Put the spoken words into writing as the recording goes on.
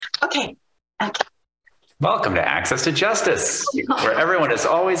Okay. Welcome to Access to Justice, where everyone is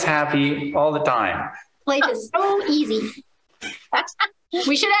always happy all the time. Life is so easy.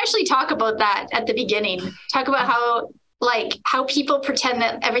 We should actually talk about that at the beginning. Talk about how people pretend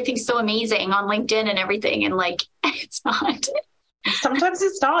that everything's so amazing on LinkedIn and everything, and it's not. Sometimes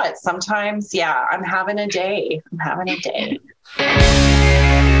it's not. Sometimes, yeah, I'm having a day.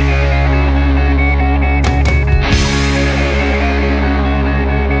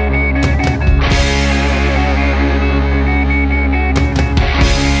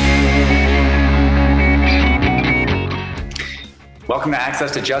 Welcome to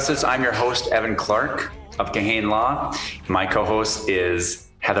Access to Justice. I'm your host, Evan Clark of Kahane Law. My co-host is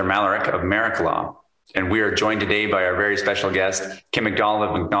Heather Malarick of Merrick Law. And we are joined today by our very special guest, Kim McDonald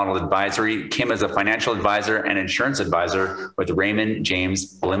of McDonald Advisory. Kim is a financial advisor and insurance advisor with Raymond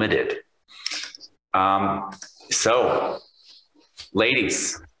James Limited. So,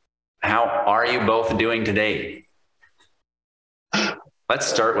 ladies, how are you both doing today? Let's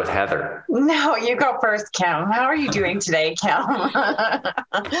start with Heather. No, you go first, Kim. How are you doing today, Kim?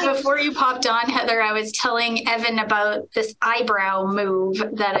 Before you popped on, Heather, I was telling Evan about this eyebrow move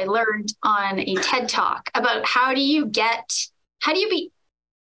that I learned on a TED Talk about how do you be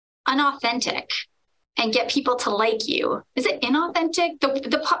unauthentic and get people to like you? Is it inauthentic?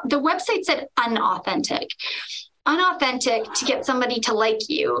 The website said unauthentic. Unauthentic to get somebody to like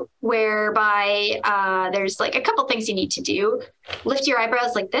you, whereby there's a couple things you need to do. Lift your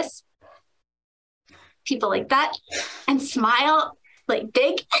eyebrows like this, people like that, and smile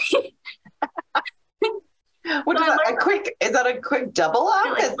big. What is that? Is that a quick double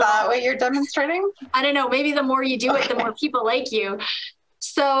up? Is that what you're demonstrating? I don't know. Maybe the more you do it, the more people like you.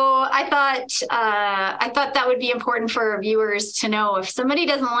 So I thought that would be important for our viewers to know. If somebody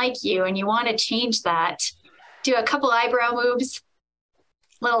doesn't like you and you want to change that, do a couple eyebrow moves,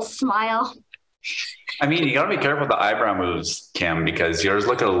 little smile. I mean, you got to be careful with the eyebrow moves, Kim, because yours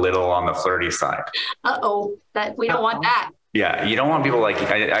look a little on the flirty side. We don't want that. Yeah, you don't want people I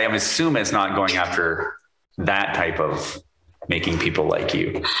assume it's not going after that type of making people like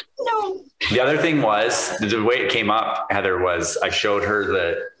you. No. The other thing was, the way it came up, Heather, was I showed her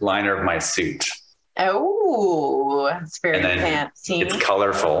the liner of my suit. Oh, it's very fancy. It's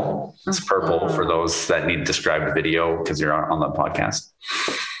colorful. It's purple for those that need described video because you're on the podcast.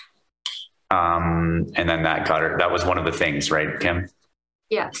 And then that was one of the things, right, Kim?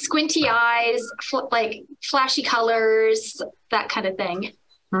 Yeah. Squinty eyes, flashy colors, that kind of thing.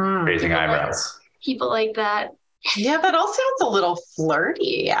 Raising eyebrows. People like that. Yeah, that all sounds a little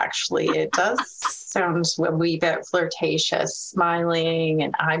flirty, actually. It does sound a wee bit flirtatious, smiling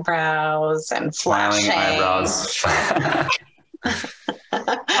and eyebrows and flashing. Smiling eyebrows.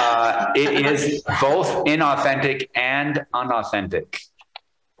 It is both inauthentic and unauthentic.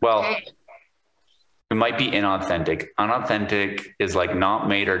 Well, okay. It might be inauthentic. Unauthentic is not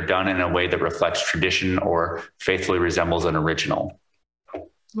made or done in a way that reflects tradition or faithfully resembles an original.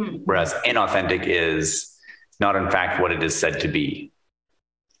 Whereas inauthentic is not in fact what it is said to be,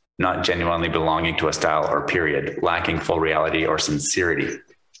 not genuinely belonging to a style or period, lacking full reality or sincerity.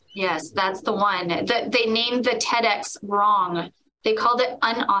 Yes, that's the one. They named the TEDx wrong. They called it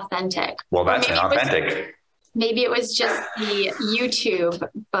unauthentic. Well, that's inauthentic. Maybe it was just the YouTube,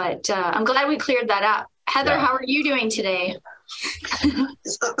 but I'm glad we cleared that up. Heather, How are you doing today?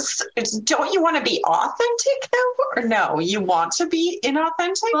 Don't you want to be authentic though? Or no, you want to be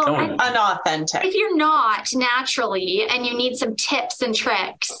inauthentic? Well, unauthentic. If you're not naturally and you need some tips and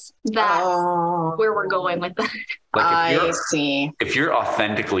tricks, that's where we're going with that. I see. If you're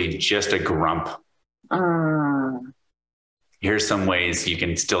authentically just a grump, here's some ways you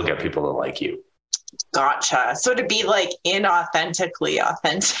can still get people to like you. Gotcha. So to be inauthentically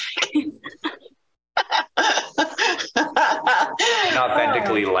authentic.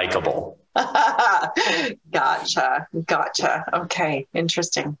 Inauthentically likable. Gotcha. Okay,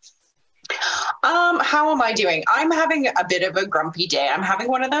 interesting. How am I doing? I'm having a bit of a grumpy day. I'm having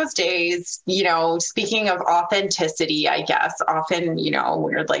one of those days, speaking of authenticity, I guess often,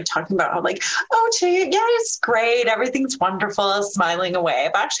 we're talking about how today, yeah, it's great. Everything's wonderful, smiling away.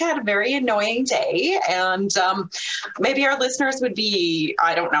 I've actually had a very annoying day, and maybe our listeners would be,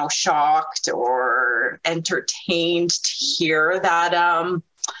 I don't know, shocked or entertained to hear that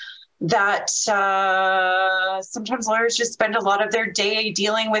sometimes lawyers just spend a lot of their day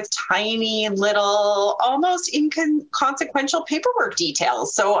dealing with tiny little, almost inconsequential paperwork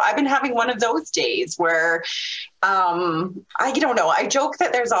details. So I've been having one of those days where I don't know. I joke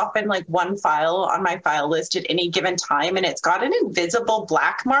that there's often like one file on my file list at any given time, and it's got an invisible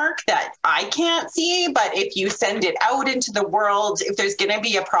black mark that I can't see. But if you send it out into the world, if there's going to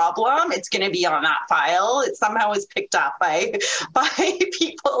be a problem, it's going to be on that file. It somehow is picked up by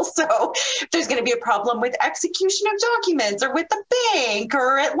people. So if there's going to be a problem with execution of documents or with the bank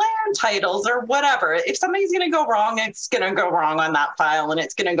or at land titles or whatever, if something's going to go wrong, it's going to go wrong on that file, and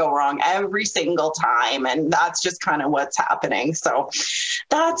it's going to go wrong every single time. And that's just kind of what's happening. So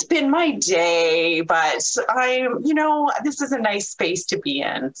that's been my day, but this is a nice space to be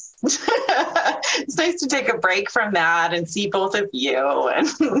in. It's nice to take a break from that and see both of you and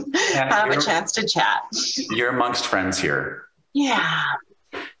have a chance to chat. You're amongst friends here. Yeah.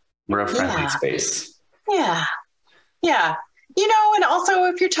 We're a friendly space. Yeah. Yeah. And also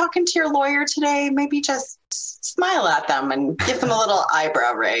if you're talking to your lawyer today, maybe just smile at them and give them a little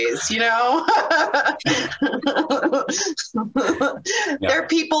eyebrow raise, They're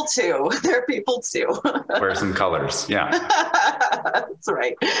people too. Wear some colors. Yeah. That's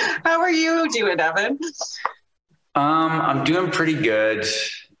right. How are you doing, Evan? I'm doing pretty good.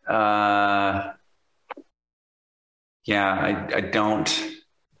 I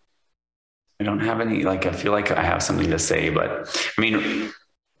don't have any, I feel like I have something to say, but I mean,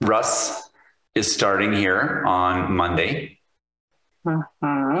 Russ is starting here on Monday.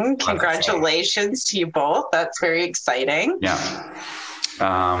 Mm-hmm. Congratulations to you both. That's very exciting. Yeah.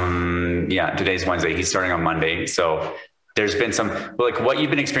 Today's Wednesday. He's starting on Monday. So there's been some, what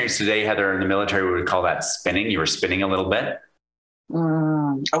you've been experiencing today, Heather, in the military, we would call that spinning. You were spinning a little bit.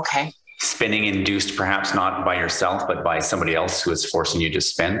 Okay. Spinning induced perhaps not by yourself, but by somebody else who is forcing you to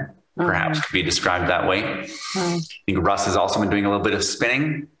spin. Perhaps could be described that way. I think Russ has also been doing a little bit of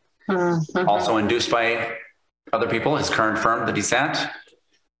spinning, also induced by other people, his current firm that he's at,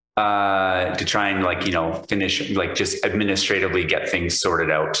 to try and finish, just administratively get things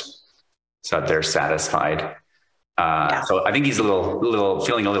sorted out so that they're satisfied. So I think he's a little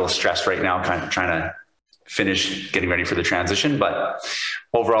feeling a little stressed right now, kind of trying to finish getting ready for the transition. But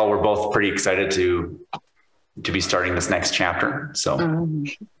overall, we're both pretty excited to be starting this next chapter. So.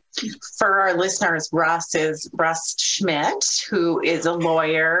 For our listeners, Russ is Russ Schmidt, who is a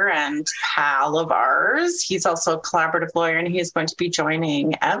lawyer and pal of ours. He's also a collaborative lawyer, and he's going to be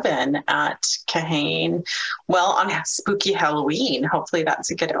joining Evan at Kahane, on spooky Halloween. Hopefully that's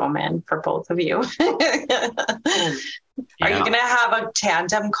a good omen for both of you. Are you going to have a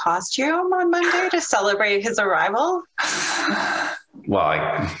tandem costume on Monday to celebrate his arrival? Well,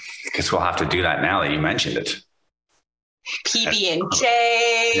 I guess we'll have to do that now that you mentioned it.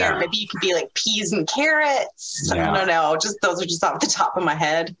 PB&J, or maybe you could be like peas and carrots. I don't know. Those are just off the top of my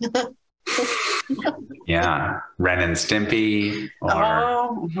head. Yeah, Ren and Stimpy.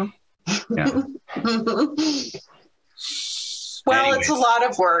 Well, anyways. It's a lot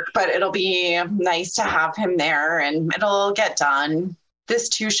of work, but it'll be nice to have him there, and it'll get done. This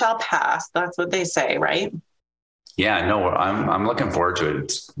too shall pass. That's what they say, right? Yeah. No, I'm looking forward to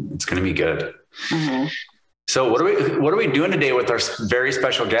it. It's going to be good. Mm-hmm. So what are we doing today with our very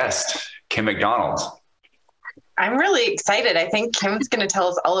special guest, Kim McDonald? I'm really excited. I think Kim's going to tell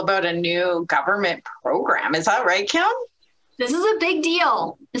us all about a new government program. Is that right, Kim? This is a big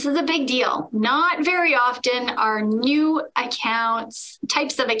deal. Not very often are new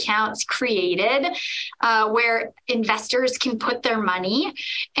types of accounts created where investors can put their money.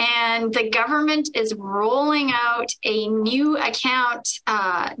 And the government is rolling out a new account.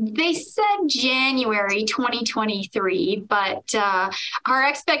 They said January 2023, but our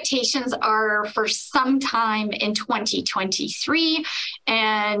expectations are for some time in 2023.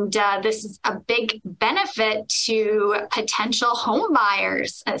 And this is a big benefit to potential home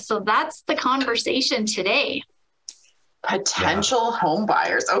buyers. So that's the conversation today. Potential home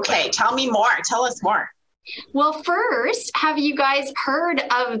buyers. Okay, tell me more. Tell us more. Well, first, have you guys heard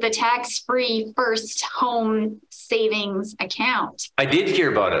of the tax-free first home savings account? I did hear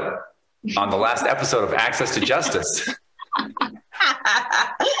about it on the last episode of Access to Justice.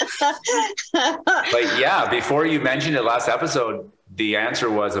 But yeah, before you mentioned it last episode, the answer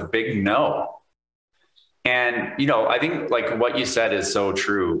was a big no. And, I think what you said is so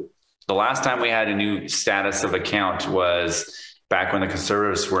true. The last time we had a new status of account was back when the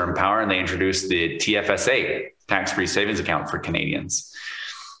Conservatives were in power, and they introduced the TFSA, tax-free savings account for Canadians.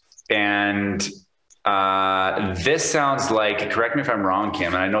 And this sounds like, correct me if I'm wrong,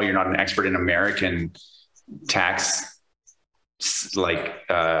 Kim, and I know you're not an expert in American tax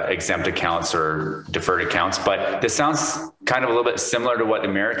exempt accounts or deferred accounts, but this sounds kind of a little bit similar to what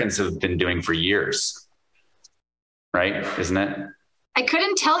Americans have been doing for years. Right? Isn't it? I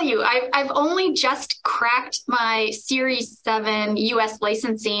couldn't tell you. I've only just cracked my Series 7 US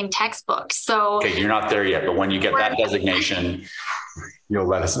licensing textbook. So okay, you're not there yet, but when you get that designation, you'll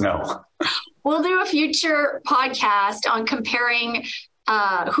let us know. We'll do a future podcast on comparing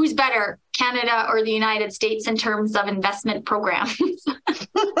who's better, Canada or the United States, in terms of investment programs.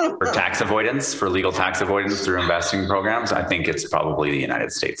 For tax avoidance, for legal tax avoidance through investing programs, I think it's probably the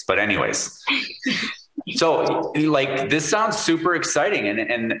United States. But anyways, so like this sounds super exciting,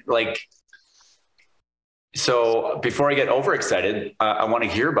 and like, so before I get overexcited, I want to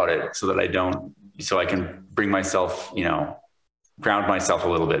hear about it so that I can bring myself, ground myself a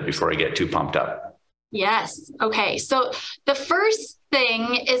little bit before I get too pumped up. Yes. Okay. So the first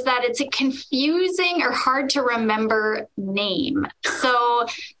thing is that it's a confusing or hard to remember name. So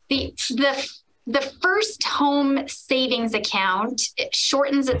the First Home Savings Account, it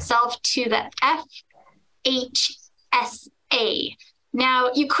shortens itself to the FHSA.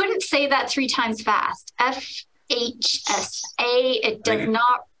 Now, you couldn't say that 3 times fast. FHSA, it does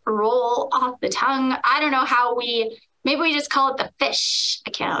not roll off the tongue. I don't know how maybe we just call it the fish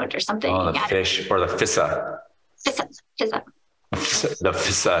account or something. Oh, the fish or the FISA. FISA. The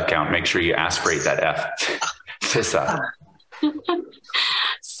FISA account. Make sure you aspirate that F. FISA.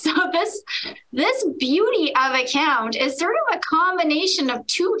 So this beauty of account is sort of a combination of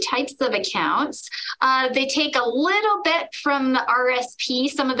 2 types of accounts. They take a little bit from the RSP,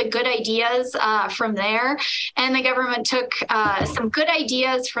 some of the good ideas from there, and the government took some good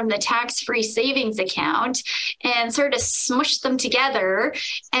ideas from the tax-free savings account and sort of smushed them together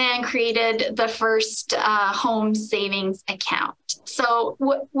and created the First Home Savings Account. So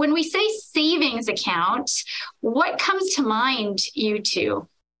when we say savings account, what comes to mind, you two?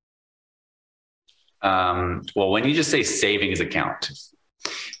 Well, when you just say savings account,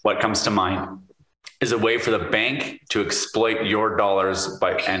 what comes to mind is a way for the bank to exploit your dollars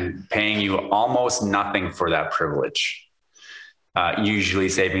and paying you almost nothing for that privilege. Usually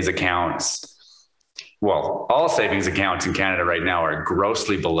savings accounts, well, all savings accounts in Canada right now are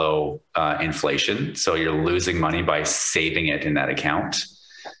grossly below inflation. So you're losing money by saving it in that account.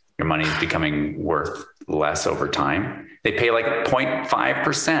 Your money is becoming worth less over time. They pay like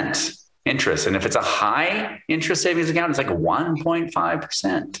 0.5% interest. And if it's a high interest savings account, it's like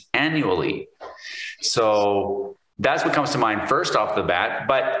 1.5% annually. So that's what comes to mind first off the bat.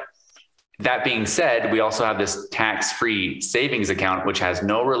 But that being said, we also have this tax-free savings account, which has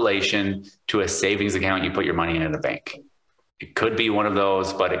no relation to a savings account you put your money in at a bank. It could be one of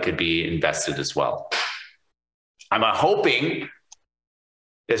those, but it could be invested as well. I'm hoping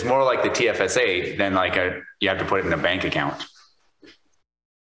it's more like the TFSA than like you have to put it in a bank account.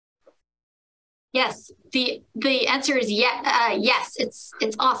 Yes, the answer is yes.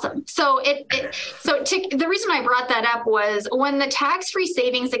 It's awesome. So the reason I brought that up was when the tax-free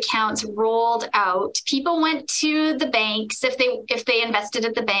savings accounts rolled out, people went to the banks if they invested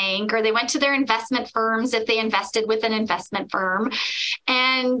at the bank, or they went to their investment firms if they invested with an investment firm,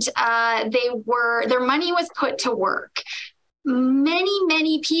 and their money was put to work.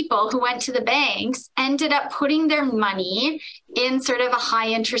 Many people who went to the banks ended up putting their money in sort of a high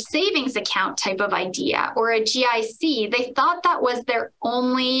interest savings account type of idea, or a GIC. They thought that was their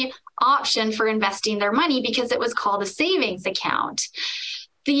only option for investing their money because it was called a savings account.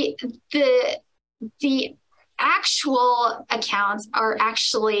 The actual accounts are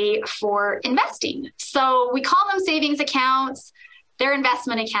actually for investing. So we call them savings accounts. They're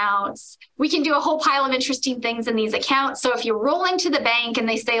investment accounts. We can do a whole pile of interesting things in these accounts. So if you roll into the bank and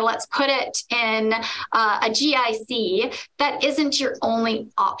they say, let's put it in a GIC, that isn't your only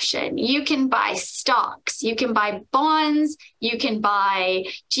option. You can buy stocks, you can buy bonds, you can buy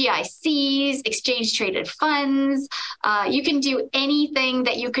GICs, exchange traded funds. You can do anything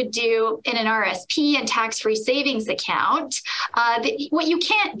that you could do in an RSP and tax-free savings account. What you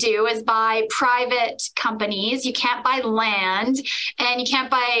can't do is buy private companies. You can't buy land, and you can't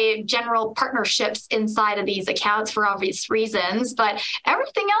buy general partnerships inside of these accounts for obvious reasons. But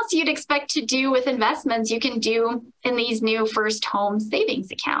everything else you'd expect to do with investments, you can do in these new First Home Savings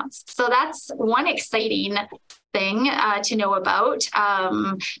accounts. So that's one exciting thing to know about.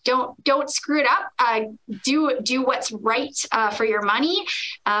 Don't screw it up. Do what's right for your money.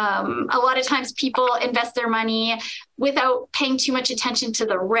 A lot of times people invest their money without paying too much attention to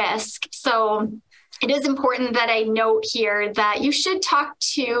the risk. So it is important that I note here that you should talk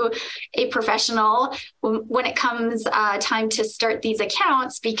to a professional when it comes time to start these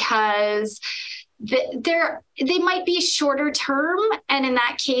accounts, because they might be shorter term. And in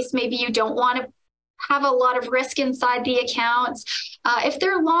that case, maybe you don't want to have a lot of risk inside the accounts. If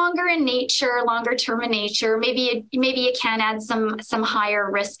they're longer in nature, longer term in nature, maybe you can add some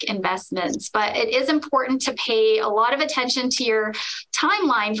higher risk investments. But it is important to pay a lot of attention to your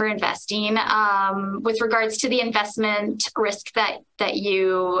timeline for investing with regards to the investment risk that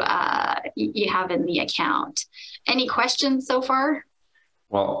you have in the account. Any questions so far?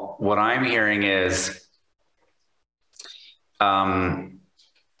 Well, what I'm hearing is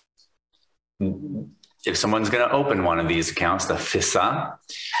if someone's going to open one of these accounts, the FISA,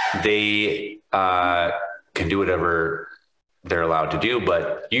 they can do whatever they're allowed to do,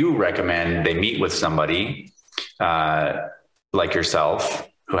 but you recommend they meet with somebody like yourself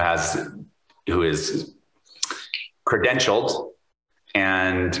who is credentialed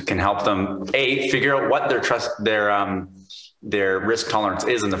and can help them figure out what their risk tolerance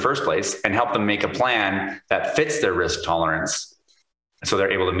is in the first place and help them make a plan that fits their risk tolerance. So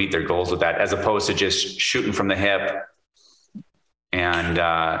they're able to meet their goals with that, as opposed to just shooting from the hip. And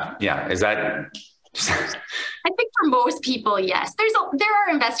is that? I think for most people, yes. There are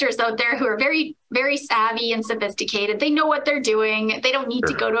investors out there who are very, very savvy and sophisticated. They know what they're doing. They don't need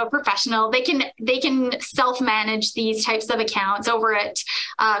to go to a professional. They can self-manage these types of accounts over at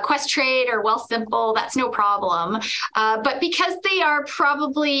Questrade or Wealthsimple. That's no problem. But because they are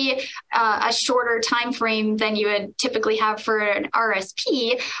probably a shorter time frame than you would typically have for an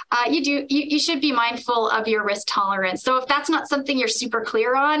RSP, you should be mindful of your risk tolerance. So if that's not something you're super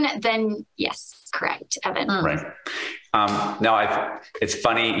clear on, then yes. Correct, Evan. Right. Now, it's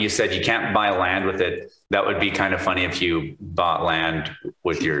funny, you said you can't buy land with it. That would be kind of funny if you bought land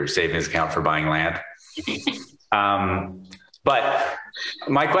with your savings account for buying land. But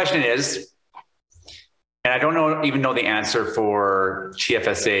my question is, and I don't even know the answer for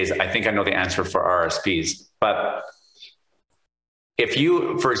TFSAs. I think I know the answer for RSPs. But if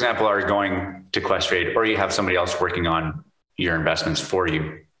you, for example, are going to Questrade or you have somebody else working on your investments for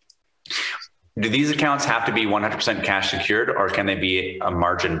you, do these accounts have to be 100% cash secured, or can they be a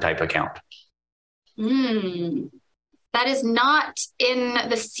margin type account? That is not in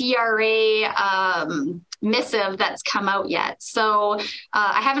the CRA missive that's come out yet. So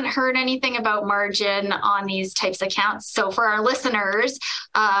I haven't heard anything about margin on these types of accounts. So for our listeners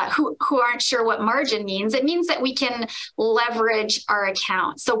who aren't sure what margin means, it means that we can leverage our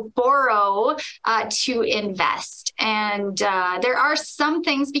account. So borrow to invest. And there are some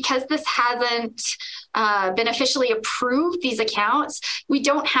things, because this hasn't been officially approved, these accounts, we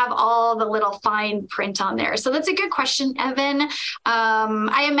don't have all the little fine print on there. So that's a good question, Evan.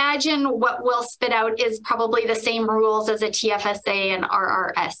 I imagine what we'll spit out is probably the same rules as a TFSA and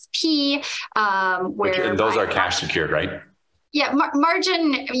RRSP. Where those are cash secured, right? Yeah,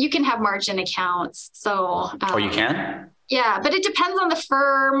 margin, you can have margin accounts. So you can? Yeah, but it depends on the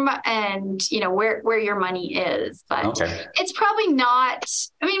firm and where your money is. But It's probably not.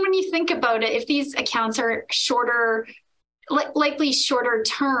 I mean, when you think about it, if these accounts are shorter, likely shorter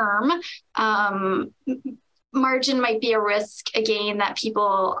term, margin might be a risk again that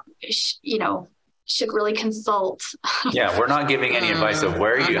people should really consult. Yeah, we're not giving any advice of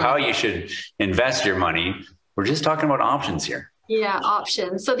how you should invest your money. We're just talking about options here. Yeah,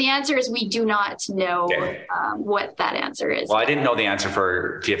 options. So the answer is we do not know what that answer is. Well, I didn't know the answer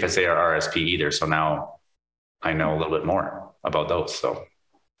for TFSA or RSP either. So now I know a little bit more about those. So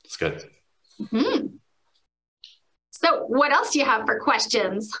it's good. Mm-hmm. So what else do you have for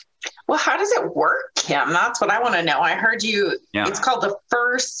questions? Well, how does it work, Kim? That's what I want to know. I heard you, it's called the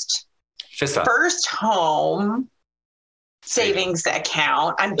First Home Savings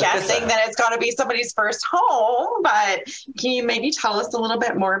Account. I'm guessing that it's got to be somebody's first home, but can you maybe tell us a little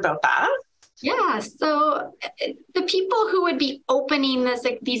bit more about that? Yeah, so the people who would be opening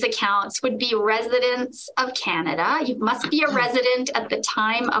these accounts would be residents of Canada. You must be a resident at the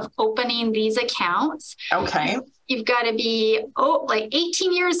time of opening these accounts. Okay. You've got to be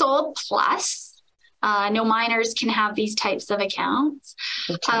 18 years old plus. No minors can have these types of accounts.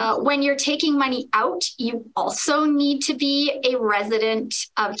 Okay. When you're taking money out, you also need to be a resident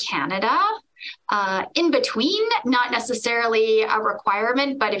of Canada. In between, not necessarily a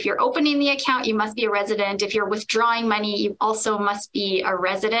requirement, but if you're opening the account, you must be a resident. If you're withdrawing money, you also must be a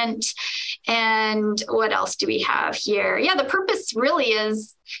resident. And what else do we have here? Yeah, the purpose really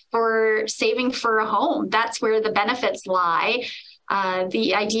is for saving for a home. That's where the benefits lie.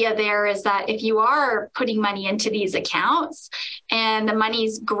 The idea there is that if you are putting money into these accounts and the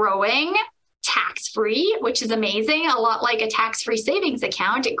money's growing, tax-free, which is amazing. A lot like a tax-free savings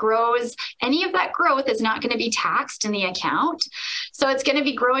account. It grows. Any of that growth is not going to be taxed in the account. So it's going to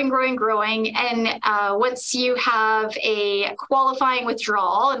be growing, growing, growing. And once you have a qualifying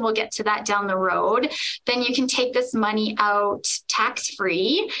withdrawal, and we'll get to that down the road, then you can take this money out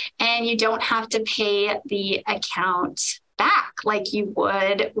tax-free and you don't have to pay the account back like you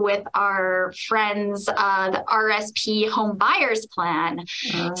would with our friends, the RSP home buyers plan.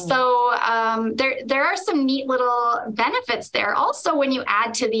 So there are some neat little benefits there. Also, when you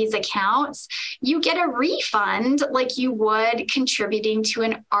add to these accounts, you get a refund like you would contributing to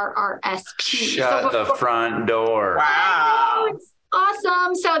an RRSP. Shut the front door. Wow.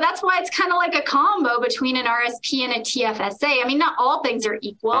 Awesome. So that's why it's kind of like a combo between an RSP and a TFSA. I mean, not all things are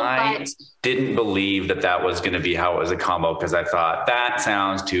equal, I didn't believe that was going to be how it was a combo, because I thought that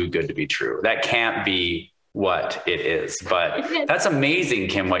sounds too good to be true. That can't be what it is, but that's amazing,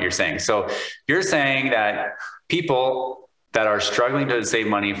 Kim, what you're saying. So you're saying that people that are struggling to save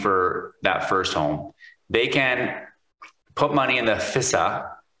money for that first home, they can put money in the FISA.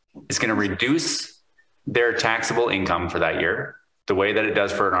 It's going to reduce their taxable income for that year, the way that it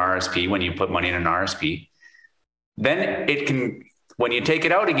does for an RSP when you put money in an RSP. Then it can, when you take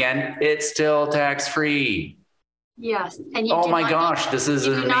it out again, it's still tax-free. Yes. And you oh my gosh, this is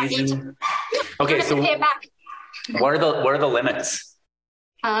amazing. Okay, so what are the limits?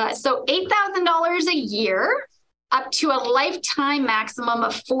 So $8,000 a year, up to a lifetime maximum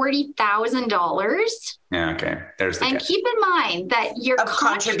of $40,000. Yeah, okay. There's the and catch. keep in mind that your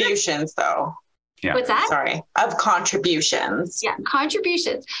contributions, though. Yeah. What's that? Sorry, of contributions. Yeah,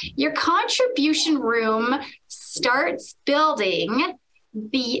 contributions. Your contribution room starts building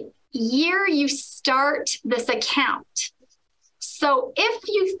the year you start this account. So if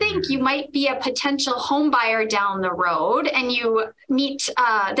you think you might be a potential home buyer down the road and you meet,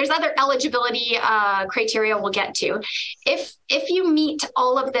 there's other eligibility criteria we'll get to. If you meet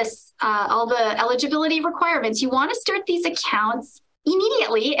all of this, all the eligibility requirements, you want to start these accounts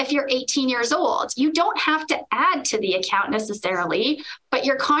immediately if you're 18 years old. You don't have to add to the account necessarily, but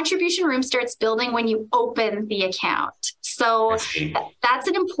your contribution room starts building when you open the account. So that's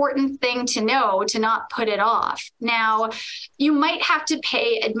an important thing to know, to not put it off. Now, you might have to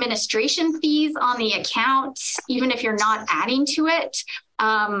pay administration fees on the account, even if you're not adding to it.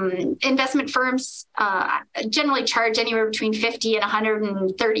 Investment firms generally charge anywhere between $50 and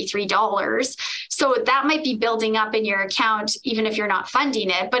 $133. So that might be building up in your account, even if you're not funding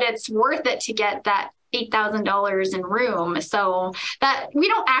it, but it's worth it to get that $8,000 in room. So that we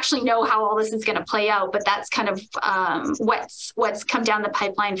don't actually know how all this is going to play out, but that's kind of what's come down the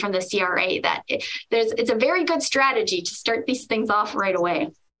pipeline from the CRA, that it's a very good strategy to start these things off right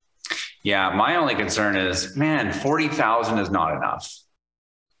away. Yeah. My only concern is, man, 40,000 is not enough.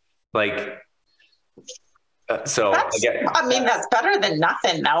 Like, so I mean, that's better than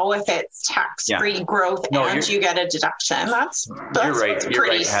nothing, though. If it's tax-free growth and you get a deduction, that's right.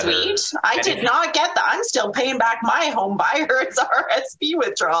 pretty sweet. I did not get that. I'm still paying back my home buyer's RSP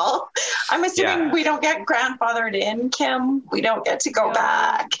withdrawal. I'm assuming we don't get grandfathered in, Kim. We don't get to go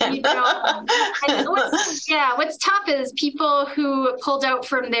back. What's tough is people who pulled out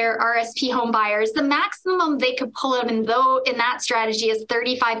from their RSP home buyers, the maximum they could pull out in that strategy is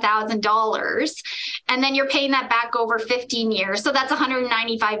 $35,000. And then you're paying that back over 15 years. So that's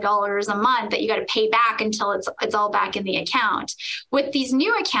 $195 a month that you got to pay back until it's all back in the account. With these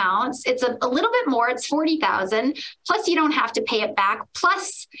new accounts, it's a little bit more. It's $40,000. Plus, you don't have to pay it back.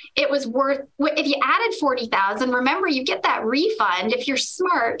 Plus, it was worth, if you added $40,000, remember, you get that refund. If you're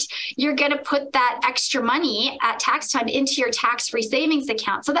smart, you're going to put that extra money at tax time into your tax-free savings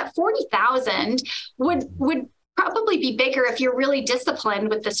account. So that $40,000 would probably be bigger if you're really disciplined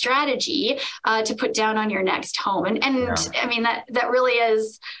with the strategy to put down on your next home. And I mean, that really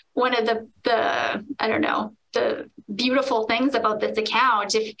is one of the beautiful things about this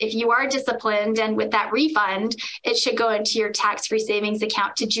account. If you are disciplined, and with that refund, it should go into your tax-free savings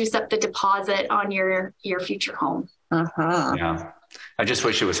account to juice up the deposit on your future home. Yeah. I just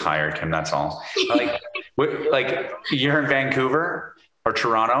wish it was higher, Kim. That's all. Like you're in Vancouver or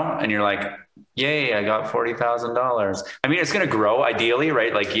Toronto and you're like, yay, I got $40,000. I mean, it's going to grow ideally,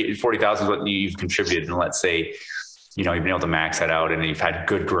 right? Like 40,000 is what you've contributed. And let's say, you've been able to max that out and you've had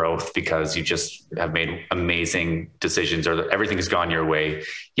good growth because you just have made amazing decisions, or everything has gone your way.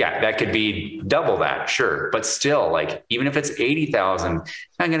 Yeah, that could be double that. Sure. But still, like, even if it's 80,000,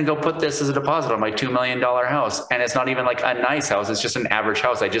 I'm going to go put this as a deposit on my $2 million house. And it's not even like a nice house. It's just an average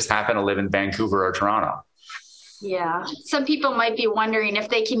house. I just happen to live in Vancouver or Toronto. Yeah. Some people might be wondering if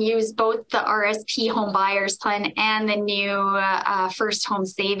they can use both the RSP home buyers plan and the new first home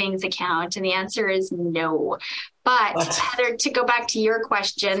savings account. And the answer is no. But Heather, to go back to your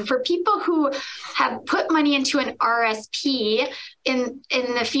question, for people who have put money into an RSP in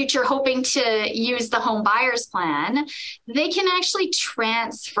the future, hoping to use the home buyers plan, they can actually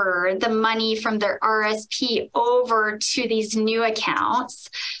transfer the money from their RSP over to these new accounts.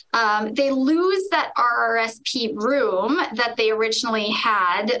 They lose that RRSP room that they originally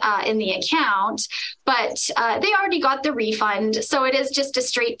had in the account, but they already got the refund. So it is just a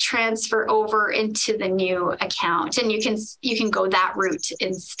straight transfer over into the new account, and you can go that route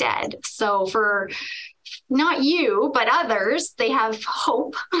instead. So for not you, but others, they have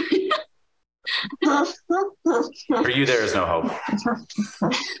hope. For you, there is no hope,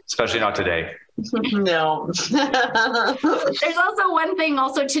 especially not today. No. There's also one thing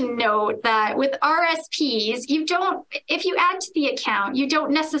also to note that with RSPs, if you add to the account, you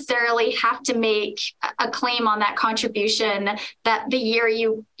don't necessarily have to make a claim on that contribution that the year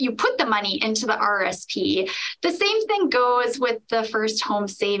you put the money into the RSP. The same thing goes with the first home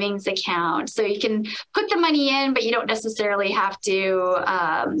savings account. So you can put the money in, but you don't necessarily have to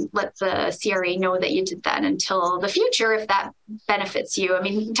let the CRA know that you did that until the future if that benefits you. I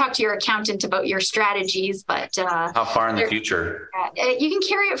mean, talk to your accountant about your strategies, but how far in the future? You can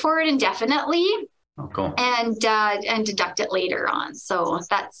carry it forward indefinitely. Oh, cool. And deduct it later on. So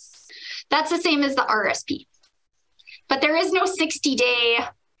that's the same as the RSP. But there is no 60-day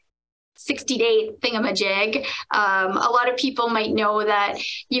thingamajig. A lot of people might know that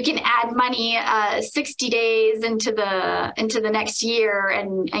you can add money 60 days into the next year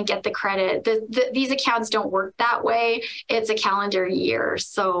and get the credit. These accounts don't work that way. It's a calendar year.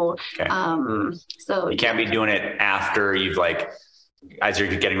 So, okay. So you can't be doing it after you've as you're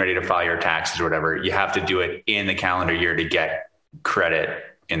getting ready to file your taxes or whatever. You have to do it in the calendar year to get credit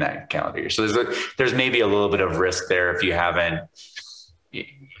in that calendar year. So there's maybe a little bit of risk there if you haven't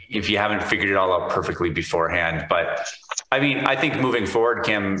figured it all out perfectly beforehand. But I mean, I think moving forward,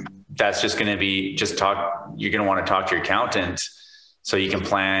 Kim, that's just going to be you're going to want to talk to your accountant so you can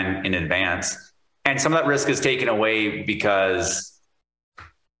plan in advance. And some of that risk is taken away because,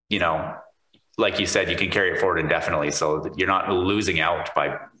 like you said, you can carry it forward indefinitely. So you're not losing out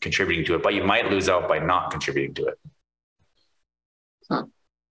by contributing to it, but you might lose out by not contributing to it. Huh.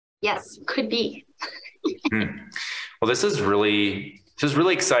 Yes, could be. Well, this is really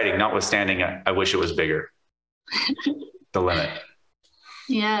exciting, notwithstanding, I wish it was bigger. The limit.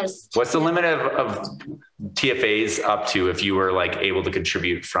 Yes. What's the limit of TFAs up to if you were able to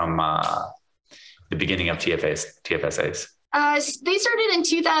contribute from the beginning of TFSAs? They started in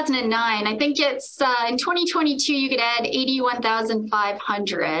 2009. I think it's in 2022, you could add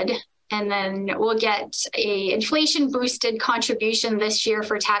 81,500. And then we'll get a inflation boosted contribution this year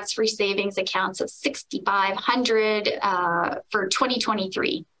for tax-free savings accounts of 6,500 for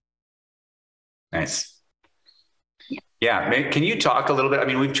 2023. Nice. Yeah. Can you talk a little bit? I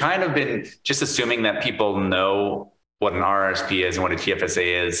mean, we've kind of been just assuming that people know what an RRSP is and what a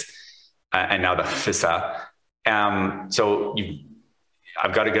TFSA is, and now the FISA. So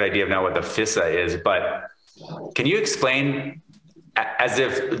I've got a good idea of now what the FISA is, but can you explain, as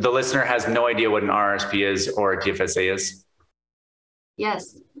if the listener has no idea what an RRSP is or a TFSA is?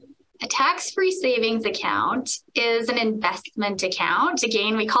 Yes. A tax-free savings account is an investment account.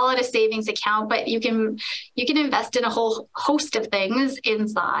 Again, we call it a savings account, but you can invest in a whole host of things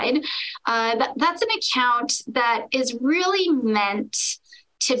inside. That's an account that is really meant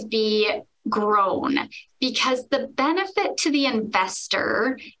to be grown, because the benefit to the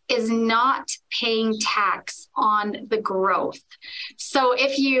investor is not paying tax on the growth. So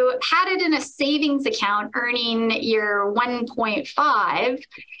if you had it in a savings account earning your 1.5,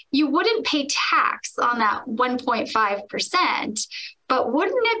 you wouldn't pay tax on that 1.5%. But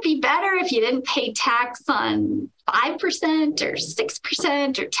wouldn't it be better if you didn't pay tax on 5% or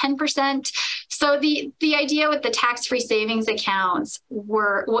 6% or 10%? So the idea with the tax-free savings accounts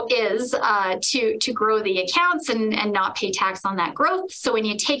is to grow the accounts and not pay tax on that growth. So when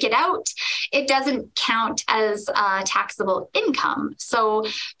you take it out, it doesn't count as taxable income. So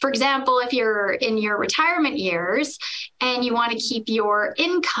for example, if you're in your retirement years and you want to keep your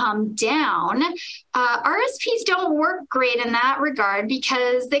income down, RSPs don't work great in that regard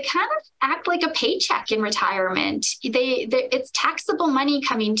because they kind of act like a paycheck in retirement. It's taxable money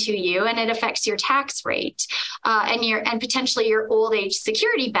coming to you, and it affects your tax rate and potentially your old age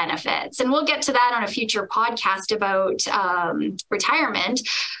security benefits. And we'll get to that on a future podcast about retirement.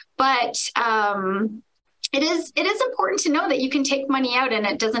 But it is important to know that you can take money out and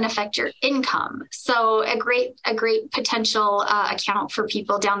it doesn't affect your income. So a great potential account for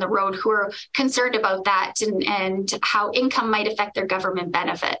people down the road who are concerned about that and how income might affect their government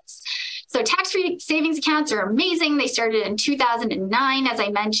benefits. So tax-free savings accounts are amazing. They started in 2009, as I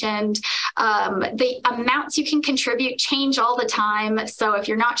mentioned. The amounts you can contribute change all the time. So if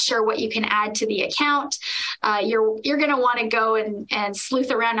you're not sure what you can add to the account, you're going to want to go and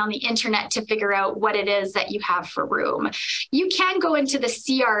sleuth around on the internet to figure out what it is that you have for room. You can go into the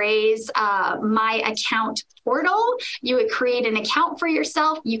CRA's My Account portal. You would create an account for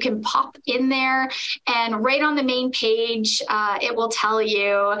yourself. You can pop in there, and right on the main page, it will tell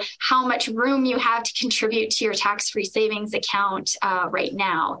you how much room you have to contribute to your tax-free savings account right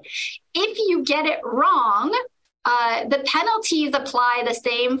now. If you get it wrong, the penalties apply the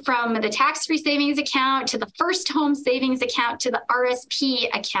same from the tax-free savings account to the first home savings account to the RSP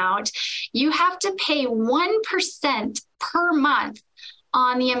account. You have to pay 1% per month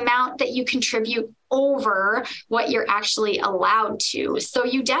on the amount that you contribute over what you're actually allowed to. So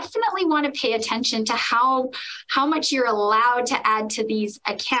you definitely want to pay attention to how much you're allowed to add to these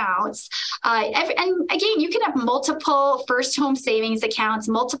accounts. And again, you can have multiple first home savings accounts,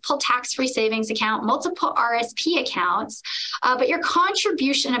 multiple tax-free savings account, multiple RSP accounts, but your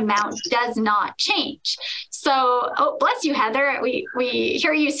contribution amount does not change. So, oh, bless you, Heather. We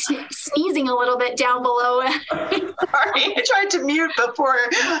hear you sneezing a little bit down below. Sorry, I tried to mute before.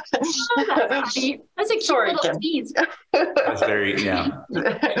 That's a cute little sneeze. That's very, yeah.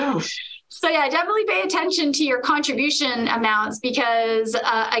 So yeah, definitely pay attention to your contribution amounts because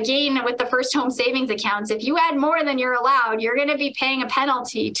again, with the first home savings accounts, if you add more than you're allowed, you're going to be paying a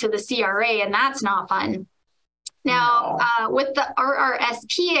penalty to the CRA, and that's not fun. Now, with the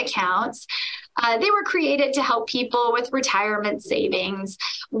RRSP accounts, they were created to help people with retirement savings.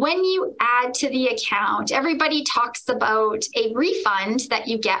 When you add to the account, everybody talks about a refund that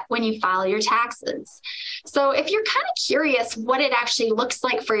you get when you file your taxes. So if you're kind of curious what it actually looks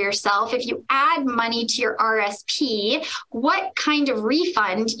like for yourself, if you add money to your RSP, what kind of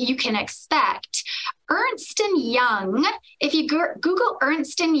refund you can expect. Ernst & Young, if you Google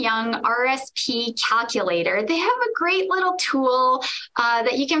Ernst & Young RSP calculator, they have a great little tool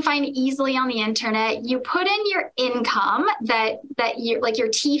that you can find easily on the internet. You put in your income that you like your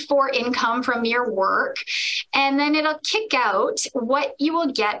T4 income from your work, and then it'll kick out what you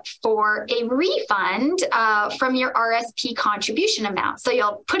will get for a refund from your RSP contribution amount. So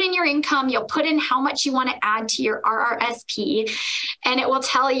you'll put in your income, you'll put in how much you want to add to your RRSP, and it will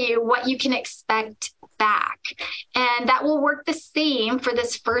tell you what you can expect back. And that will work the same for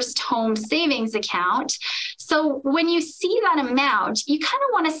this first home savings account. So when you see that amount, you kind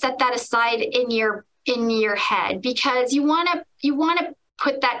of want to set that aside in your head because you want to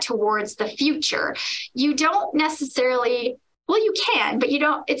put that towards the future. You don't necessarily, well, you can, but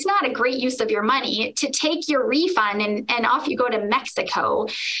it's not a great use of your money to take your refund and off you go to Mexico,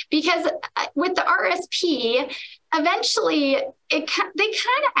 because with the RSP, eventually they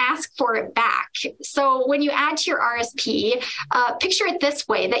kind of ask for it back. So when you add to your RSP, picture it this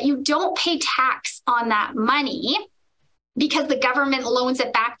way, that you don't pay tax on that money because the government loans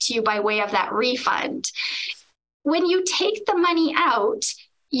it back to you by way of that refund. When you take the money out,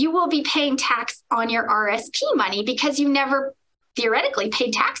 you will be paying tax on your RSP money because you never theoretically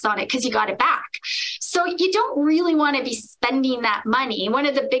paid tax on it because you got it back. So you don't really want to be spending that money. One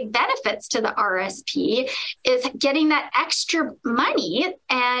of the big benefits to the RSP is getting that extra money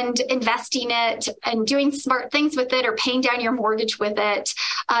and investing it and doing smart things with it or paying down your mortgage with it.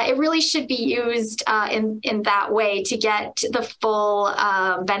 It really should be used in that way to get the full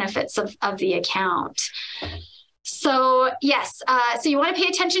benefits of the account. So yes, so you want to pay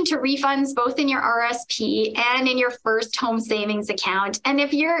attention to refunds both in your RSP and in your first home savings account. And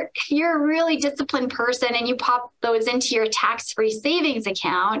if you're a really disciplined person and you pop those into your tax-free savings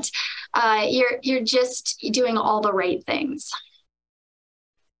account, you're just doing all the right things.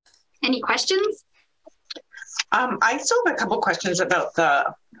 Any questions? I still have a couple questions about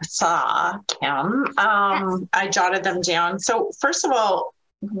the SAW, Kim. Yes. I jotted them down. So first of all,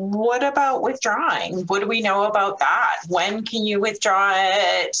 what about withdrawing? What do we know about that? When can you withdraw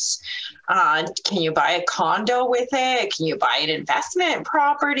it? Can you buy a condo with it? Can you buy an investment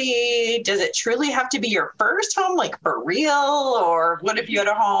property? Does it truly have to be your first home, like for real? Or what if you had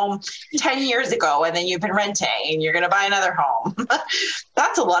a home 10 years ago and then you've been renting and you're going to buy another home?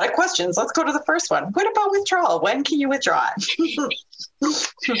 That's a lot of questions. Let's go to the first one. What about withdrawal? When can you withdraw it?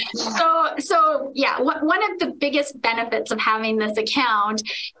 So yeah, one of the biggest benefits of having this account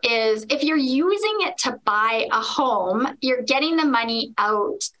is if you're using it to buy a home, you're getting the money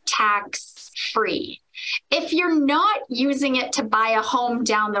out tax free. If you're not using it to buy a home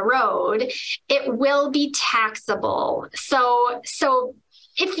down the road, it will be taxable. So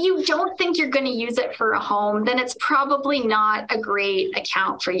if you don't think you're going to use it for a home, then it's probably not a great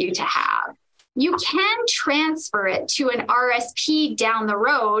account for you to have. You can transfer it to an RSP down the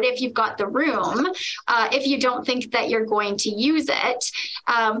road if you've got the room, if you don't think that you're going to use it.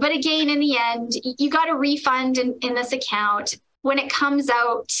 But again, in the end, you got a refund in this account. When it comes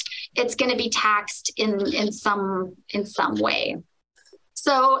out, it's going to be taxed in some way.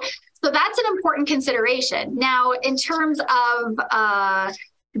 So that's an important consideration. Now, in terms of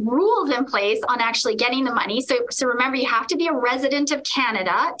rules in place on actually getting the money. So remember, you have to be a resident of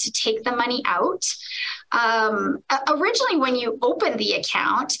Canada to take the money out. Originally, when you open the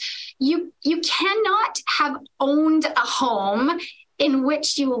account, you cannot have owned a home in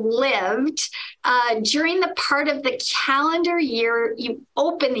which you lived during the part of the calendar year you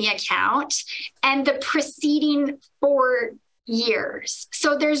open the account and the preceding 4 years.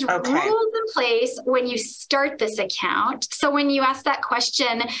 So there's rules in place when you start this account. So when you ask that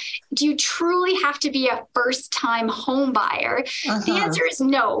question, do you truly have to be a first-time home buyer? The answer is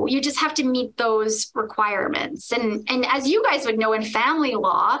no. You just have to meet those requirements. And as you guys would know, in family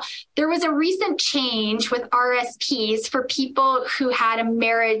law, there was a recent change with RSPs for people who had a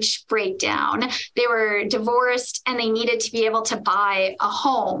marriage breakdown. They were divorced and they needed to be able to buy a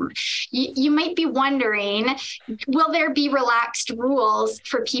home. You might be wondering, will there be relaxed rules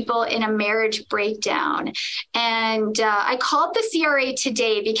for people in a marriage breakdown? And I called the CRA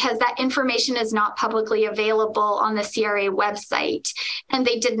today because that information is not publicly available on the CRA website, and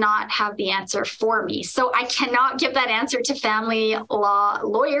they did not have the answer for me. So I cannot give that answer to family law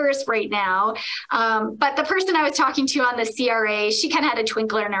lawyers right now. But the person I was talking to on the CRA, she kind of had a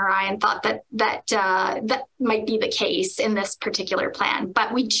twinkle in her eye and thought that might be the case in this particular plan.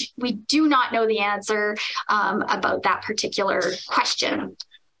 But we do not know the answer about that particular question.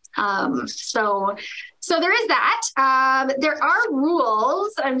 So there is that. There are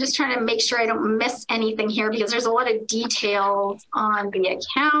rules. I'm just trying to make sure I don't miss anything here because there's a lot of details on the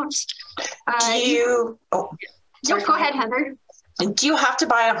account. Go ahead, Heather. Do you have to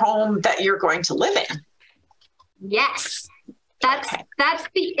buy a home that you're going to live in? Yes.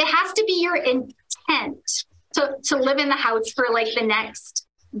 It has to be your intent to live in the house for like the next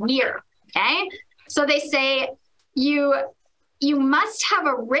year. Okay. So they say you must have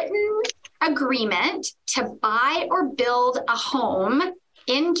a written agreement to buy or build a home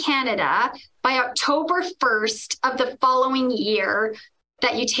in Canada by October 1st of the following year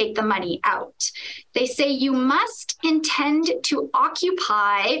that you take the money out. They say you must intend to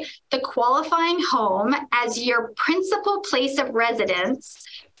occupy the qualifying home as your principal place of residence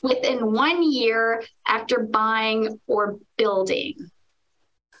within 1 year after buying or building.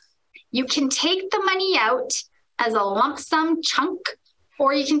 You can take the money out as a lump sum chunk,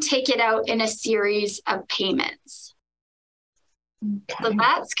 or you can take it out in a series of payments. Okay. So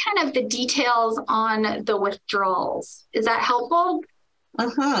that's kind of the details on the withdrawals. Is that helpful?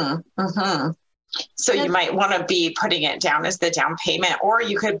 So you might want to be putting it down as the down payment, or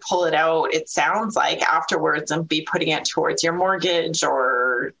you could pull it out, it sounds like, afterwards and be putting it towards your mortgage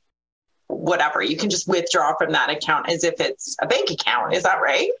or whatever. You can just withdraw from that account as if it's a bank account. Is that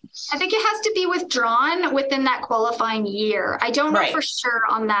right? I think it has to be withdrawn within that qualifying year. I don't know for sure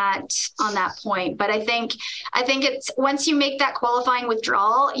on that point, but I think it's once you make that qualifying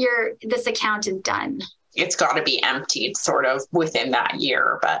withdrawal, this account is done. It's got to be emptied sort of within that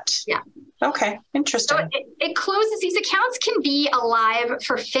year, but yeah. Okay, interesting. So it closes. These accounts can be alive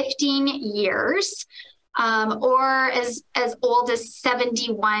for 15 years. Or as old as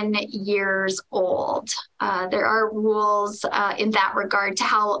 71 years old. There are rules in that regard to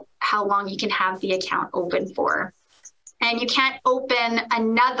how long you can have the account open for. And you can't open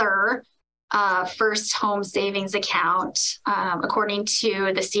another first home savings account, according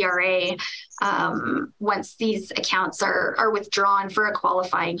to the CRA, once these accounts are withdrawn for a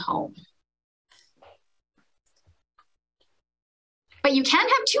qualifying home. But you can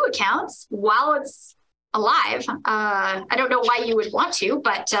have two accounts while it's alive. I don't know why you would want to,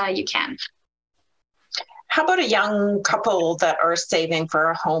 but you can. How about a young couple that are saving for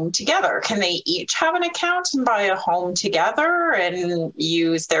a home together? Can they each have an account and buy a home together and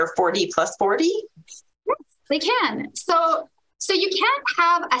use their 40 plus 40? Yes, they can. So you can't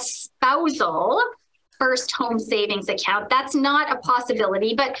have a spousal first home savings account. That's not a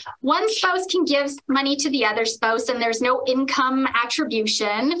possibility, but one spouse can give money to the other spouse and there's no income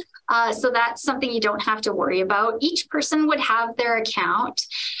attribution. So that's something you don't have to worry about. Each person would have their account.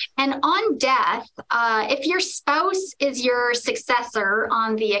 And on death, if your spouse is your successor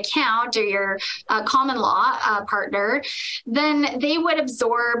on the account or your common law partner, then they would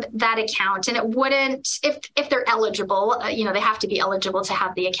absorb that account. And it wouldn't, if they're eligible, they have to be eligible to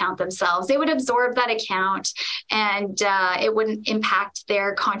have the account themselves. They would absorb that account and it wouldn't impact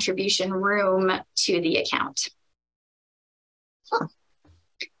their contribution room to the account. Huh.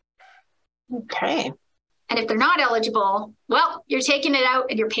 Okay. And if they're not eligible, well, you're taking it out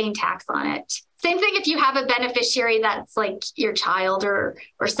and you're paying tax on it. Same thing if you have a beneficiary that's like your child or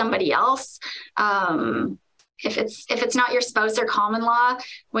somebody else. If it's not your spouse or common law,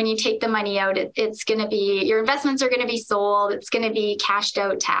 when you take the money out, it's going to be, your investments are going to be sold. It's going to be cashed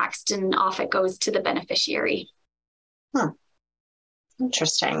out, taxed, and off it goes to the beneficiary.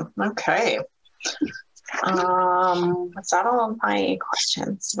 Interesting. Okay. Is that all of my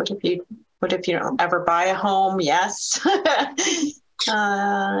questions? What if you don't ever buy a home? Yes. Okay.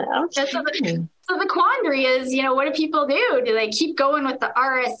 So the quandary is, what do people do? Do they keep going with the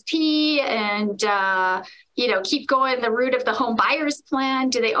RSP and, keep going the route of the home buyers plan?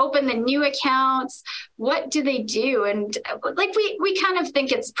 Do they open the new accounts? What do they do? And like, we kind of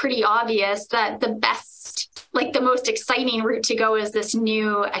think it's pretty obvious that the best, like the most exciting route to go is this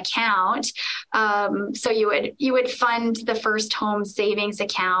new account. So you would fund the first home savings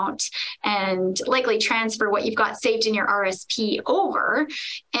account and likely transfer what you've got saved in your RSP over.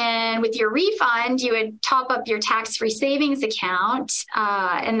 And with your refund, you would top up your tax-free savings account.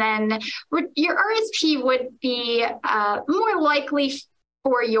 And then your RSP would be more likely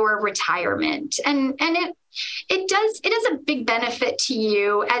for your retirement. And it has a big benefit to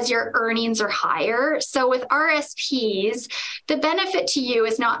you as your earnings are higher. So with RSPs, the benefit to you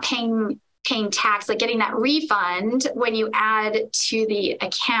is not paying tax, like getting that refund when you add to the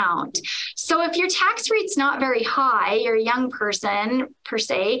account. So if your tax rate's not very high, you're a young person per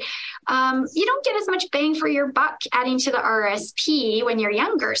se, you don't get as much bang for your buck adding to the RSP when you're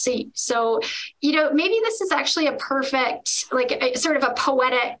younger. So maybe this is actually a perfect, like a sort of a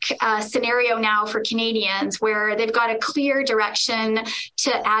poetic scenario now for Canadians where they've got a clear direction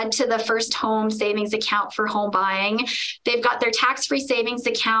to add to the first home savings account for home buying. They've got their tax-free savings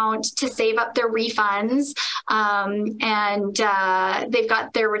account to save up their refunds, and they've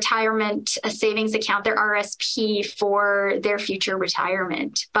got their retirement savings account, their RSP for their future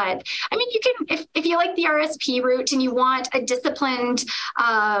retirement. But I mean, you can, if you like the RSP route and you want a disciplined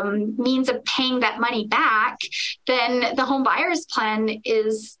means of paying that money back, then the home buyers plan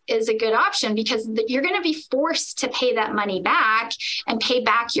is a good option because you're going to be forced to pay that money back and pay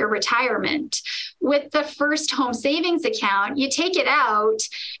back your retirement. With the first home savings account, you take it out,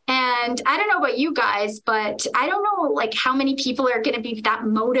 and I don't know about you guys, but I don't know like how many people are going to be that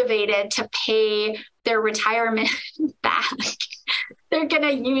motivated to pay their retirement back. They're going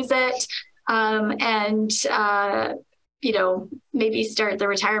to use it and maybe start the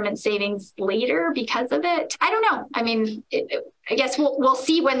retirement savings later because of it. I don't know. I mean, I guess we'll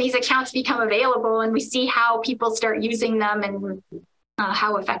see when these accounts become available and we see how people start using them and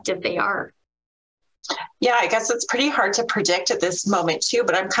how effective they are. Yeah, I guess it's pretty hard to predict at this moment too,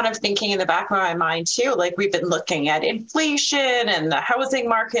 but I'm kind of thinking in the back of my mind too, like we've been looking at inflation and the housing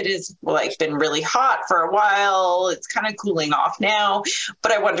market is like been really hot for a while. It's kind of cooling off now,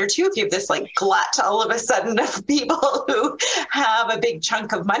 but I wonder too, if you have this like glut all of a sudden of people who have a big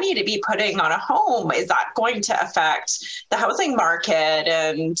chunk of money to be putting on a home, is that going to affect the housing market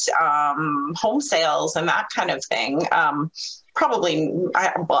and home sales and that kind of thing? Probably,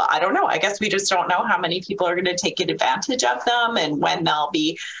 I don't know. I guess we just don't know how many people are going to take advantage of them and when they'll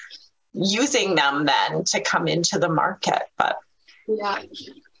be using them then to come into the market. But yeah,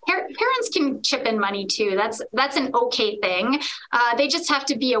 parents can chip in money too. That's an okay thing. They just have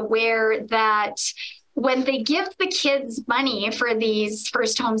to be aware that when they give the kids money for these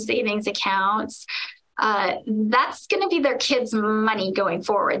first home savings accounts, that's going to be their kids' money going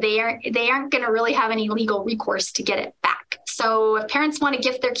forward. They aren't going to really have any legal recourse to get it back. So if parents want to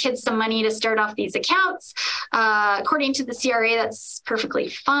gift their kids some money to start off these accounts, according to the CRA, that's perfectly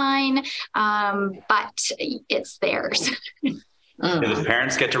fine, but it's theirs. Do the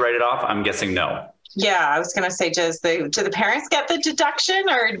parents get to write it off? I'm guessing no. Yeah, I was going to say, do the parents get the deduction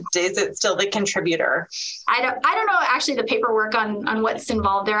or is it still the contributor? I don't know actually the paperwork on what's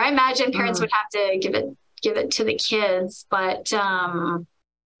involved there. I imagine parents would have to give it to the kids, but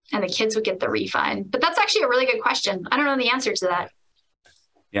and the kids would get the refund. But that's actually a really good question. I don't know the answer to that.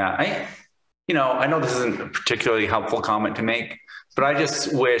 Yeah, I know this isn't a particularly helpful comment to make, but I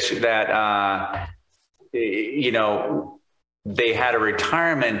just wish that, they had a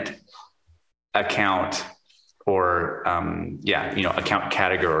retirement account or, account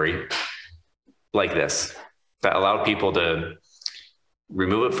category like this that allowed people to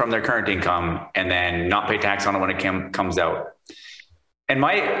remove it from their current income and then not pay tax on it when it comes out. And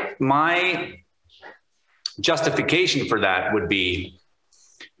my justification for that would be,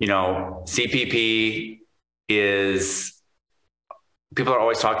 CPP is, people are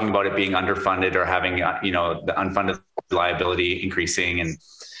always talking about it being underfunded or having, the unfunded liability increasing. And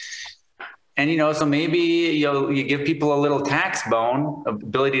so maybe you give people a little tax bone,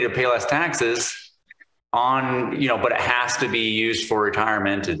 ability to pay less taxes on, but it has to be used for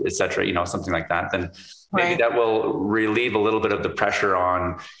retirement, et cetera, something like that. Then maybe that will relieve a little bit of the pressure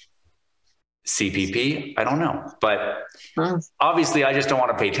on CPP. I don't know, but obviously I just don't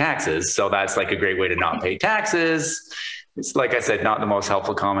want to pay taxes. So that's like a great way to not pay taxes. It's, like I said, not the most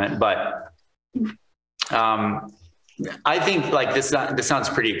helpful comment, but I think like this sounds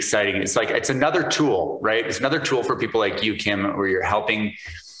pretty exciting. It's like, it's another tool, right? It's another tool for people like you, Kim, where you're helping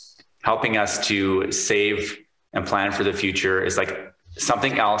us to save and plan for the future. Is like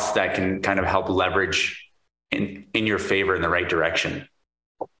something else that can kind of help leverage in your favor in the right direction.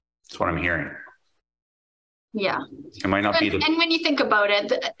 That's what I'm hearing. Yeah. It might not be and when you think about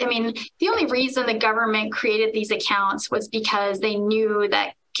it, I mean, the only reason the government created these accounts was because they knew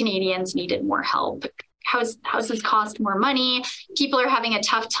that Canadians needed more help. Houses cost more money. People are having a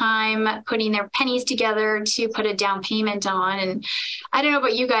tough time putting their pennies together to put a down payment on. And I don't know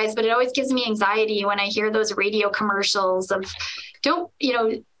about you guys, but it always gives me anxiety when I hear those radio commercials of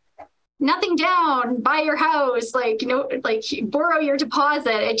nothing down, buy your house, borrow your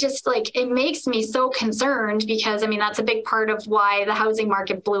deposit. It just it makes me so concerned because that's a big part of why the housing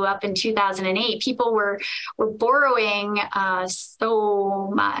market blew up in 2008. People were borrowing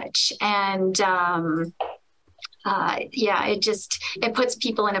so much. And it puts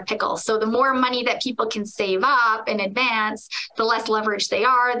people in a pickle. So the more money that people can save up in advance, the less leverage they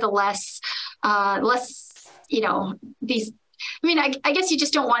are, the less, these, I guess you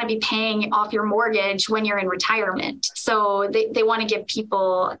just don't want to be paying off your mortgage when you're in retirement. So they want to give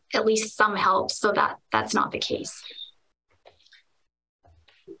people at least some help so that that's not the case.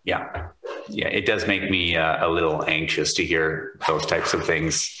 Yeah. It does make me a little anxious to hear those types of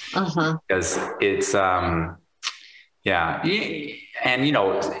things because it's, and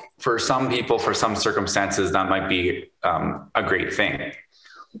for some people, for some circumstances, that might be a great thing,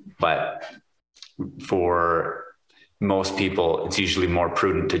 but for most people, it's usually more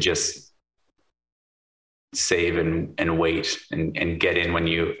prudent to just save and wait and get in when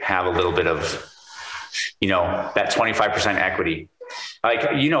you have a little bit of, that 25% equity.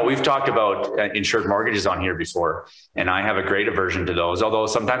 We've talked about insured mortgages on here before, and I have a great aversion to those, although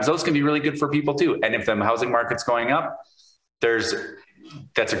sometimes those can be really good for people too. And if the housing market's going up,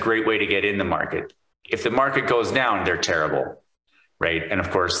 that's a great way to get in the market. If the market goes down, they're terrible, right? And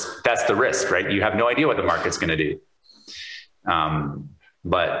of course, that's the risk, right? You have no idea what the market's going to do.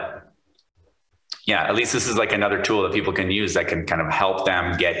 But yeah, at least this is like another tool that people can use that can kind of help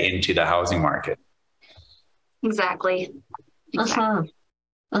them get into the housing market. Exactly. And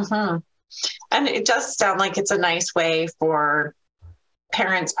it does sound like it's a nice way for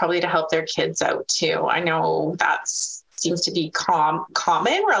parents probably to help their kids out too. I know that seems to be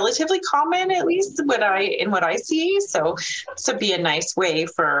relatively common, at least what I see. So this would be a nice way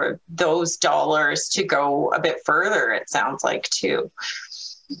for those dollars to go a bit further, it sounds like too.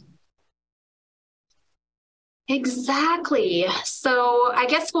 Exactly. So I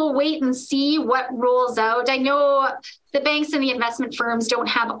guess we'll wait and see what rolls out. I know the banks and the investment firms don't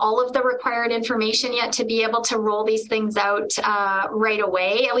have all of the required information yet to be able to roll these things out right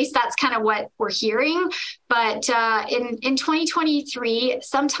away. At least that's kind of what we're hearing. But in 2023,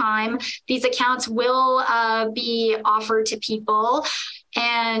 sometime, these accounts will be offered to people.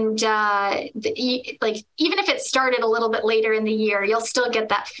 And even if it started a little bit later in the year, you'll still get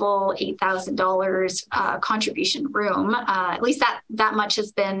that full $8,000 contribution room. At least that much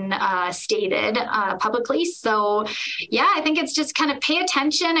has been stated publicly. So yeah, I think it's just kind of pay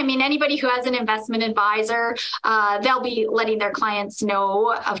attention. Anybody who has an investment advisor, they'll be letting their clients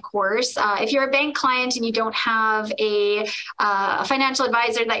know, of course. If you're a bank client and you don't have a financial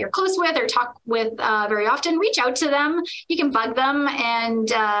advisor that you're close with or talk with very often, reach out to them. You can bug them and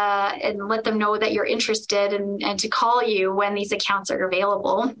let them know that you're interested and to call you when these accounts are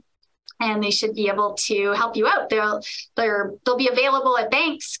available. and they should be able to help you out. They'll be availavailable at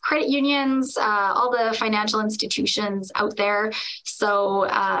banks, credit unions, all the financial institutions out there. So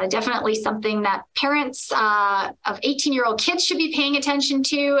definitely something that parents of 18-year-old kids should be paying attention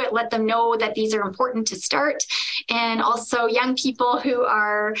to. Let them know that these are important to start. And also young people who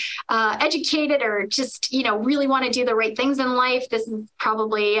are educated or just, really want to do the right things in life. This is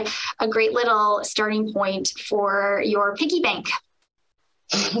probably a great little starting point for your piggy bank.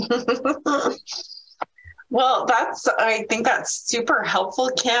 Well, I think that's super helpful,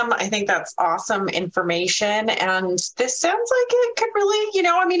 Kim. I think that's awesome information. And this sounds like it could really,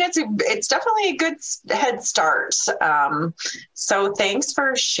 it's definitely a good head start. So thanks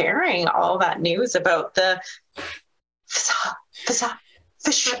for sharing all that news about the FHSA.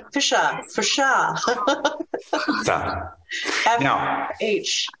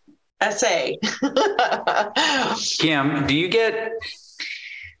 Kim,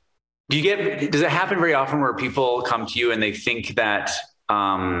 does it happen very often where people come to you and they think that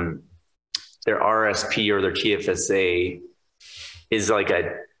their RSP or their TFSA is like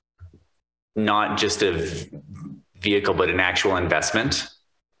not just a vehicle, but an actual investment?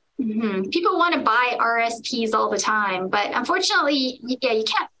 Mm-hmm. People want to buy RSPs all the time, but unfortunately, you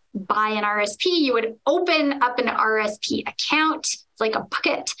can't buy an RSP. You would open up an RSP account. It's like a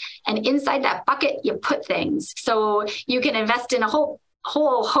bucket, and inside that bucket, you put things. So you can invest in a whole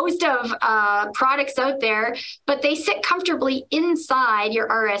host of products out there, but they sit comfortably inside your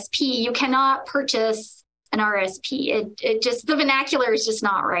RSP. You cannot purchase an RSP. It just, the vernacular is just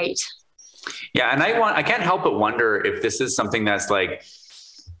not right. Yeah. And I can't help but wonder if this is something that's like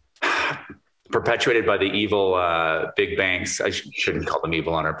perpetuated by the evil big banks. I shouldn't call them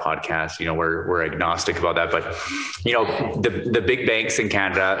evil on our podcast. We're agnostic about that. But, the big banks in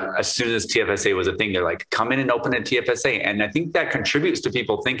Canada, as soon as TFSA was a thing, they're like, come in and open a TFSA. And I think that contributes to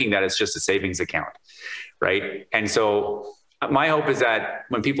people thinking that it's just a savings account. Right. And so my hope is that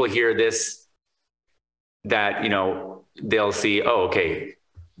when people hear this, that, they'll see, oh, okay,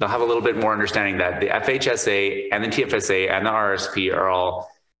 they'll have a little bit more understanding that the FHSA and the TFSA and the RSP are all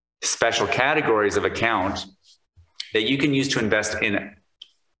special categories of account that you can use to invest in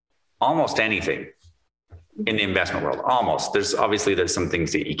almost anything in the investment world. Almost. There's some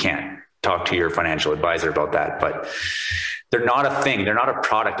things that you can't talk to your financial advisor about that, but they're not a thing. They're not a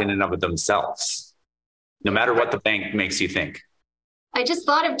product in and of themselves, no matter what the bank makes you think. I just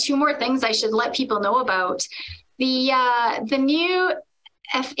thought of two more things I should let people know about. The new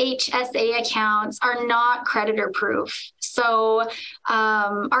FHSA accounts are not creditor proof. So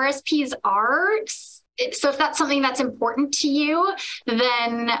RSPs are. So if that's something that's important to you,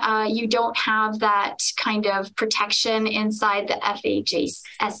 then you don't have that kind of protection inside the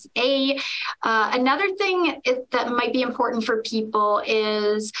FHSA. Another thing that might be important for people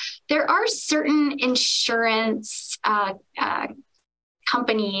is there are certain insurance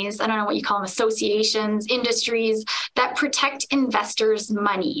companies, I don't know what you call them, associations, industries that protect investors'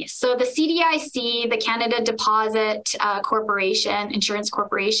 money. So the CDIC, the Canada Deposit Corporation, Insurance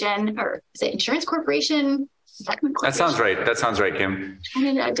Corporation, or is it Insurance Corporation? That sounds right. That sounds right, Kim.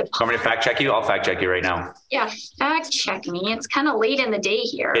 Want me to fact check you? I'll fact check you right now. Yeah, fact check me. It's kind of late in the day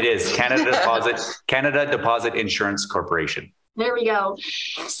here. It is. Canada Deposit Insurance Corporation. There we go.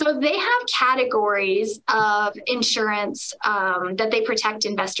 So they have categories of insurance that they protect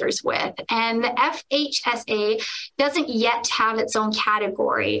investors with. And the FHSA doesn't yet have its own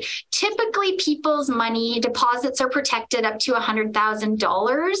category. Typically, people's money deposits are protected up to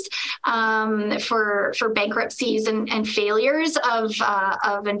 $100,000 for bankruptcies and failures of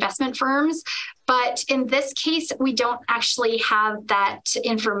investment firms. But in this case, we don't actually have that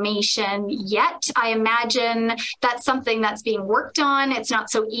information yet. I imagine that's something that's being worked on. It's not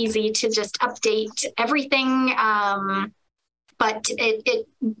so easy to just update everything. But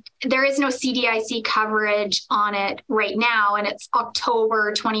there is no CDIC coverage on it right now, and it's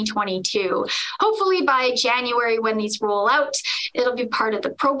October 2022. Hopefully by January, when these roll out, it'll be part of the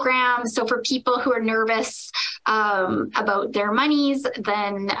program. So for people who are nervous about their monies,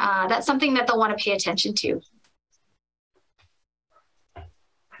 then that's something that they'll want to pay attention to.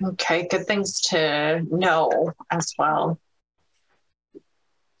 Okay, good things to know as well.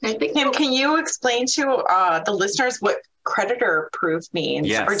 Kim, can you explain to the listeners what creditor proof means?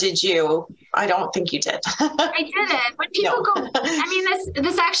 Yes. Or did you? I don't think you did. I didn't. When people go, I mean,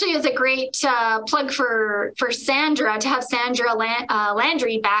 this actually is a great plug for Sandra, to have Sandra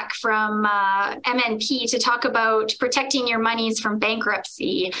Landry back from MNP to talk about protecting your monies from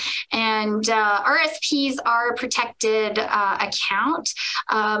bankruptcy. And RSPs are a protected account.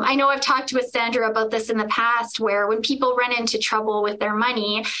 I know I've talked with Sandra about this in the past, where when people run into trouble with their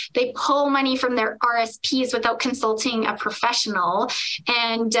money, they pull money from their RSPs without consulting a professional.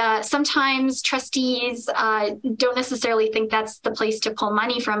 And sometimes trustees don't necessarily think that's the place to pull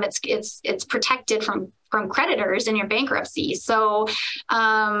money from. It's protected from creditors in your bankruptcy. So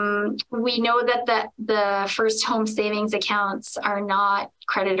we know that the first home savings accounts are not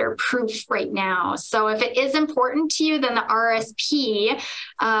creditor proof right now. So if it is important to you, then the RSP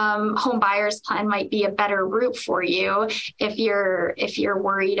home buyers plan might be a better route for you if you're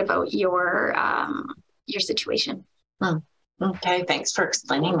worried about your situation. Okay, thanks for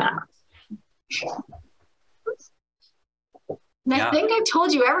explaining that. And I think I've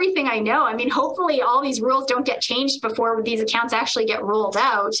told you everything I know. I mean, hopefully all these rules don't get changed before these accounts actually get rolled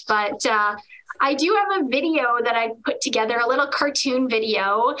out. But I do have a video that I put together, a little cartoon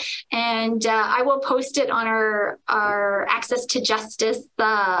video, and I will post it on our Access to Justice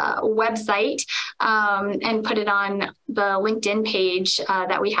website and put it on the LinkedIn page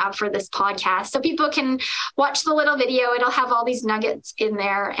that we have for this podcast. So people can watch the little video. It'll have all these nuggets in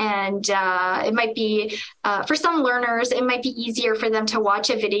there. And it might be, for some learners, it might be easier for them to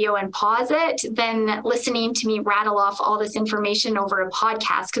watch a video and pause it than listening to me rattle off all this information over a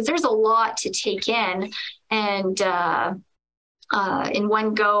podcast, because there's a lot to take in, and in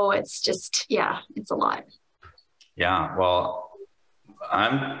one go, it's just, it's a lot. Yeah. Well,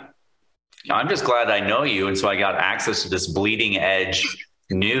 I'm just glad I know you. And so I got access to this bleeding edge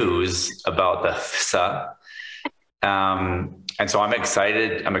news about the FSA. And so I'm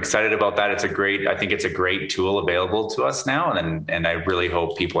excited about that. I think it's a great tool available to us now. And I really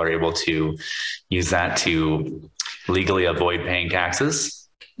hope people are able to use that to legally avoid paying taxes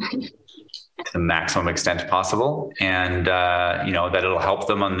to the maximum extent possible. And, that it'll help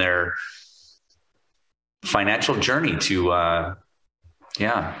them on their financial journey to,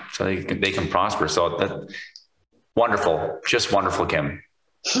 so they can prosper. So that wonderful, just wonderful, Kim.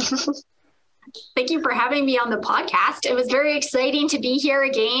 Thank you for having me on the podcast. It was very exciting to be here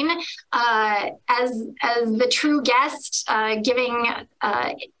again as the true guest, giving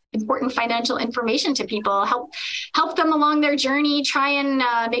important financial information to people, help them along their journey, try and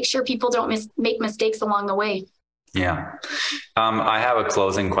make sure people don't make mistakes along the way. Yeah. I have a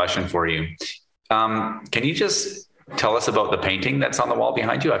closing question for you. Can you just tell us about the painting that's on the wall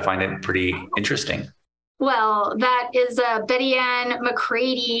behind you? I find it pretty interesting. Well, that is a Betty Ann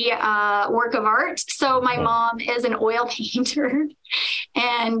McCready work of art. So my mom is an oil painter,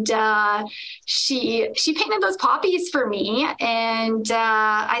 and she painted those poppies for me. And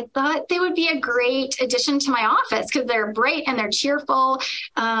I thought they would be a great addition to my office because they're bright and they're cheerful.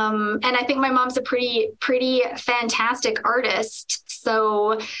 And I think my mom's a pretty fantastic artist.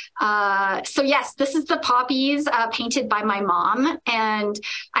 So yes, this is the poppies painted by my mom. And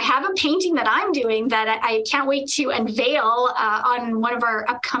I have a painting that I'm doing that I can't wait to unveil on one of our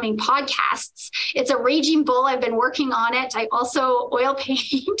upcoming podcasts. It's a raging bull. I've been working on it. I also oil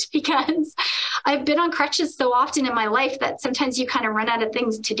paint because I've been on crutches so often in my life that sometimes you kind of run out of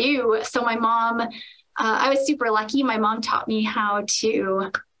things to do. So my mom, I was super lucky. My mom taught me how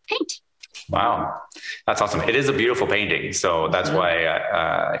to paint. Wow. That's awesome. It is a beautiful painting. So that's why,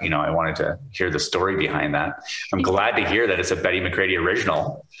 I wanted to hear the story behind that. I'm glad to hear that it's a Betty McCready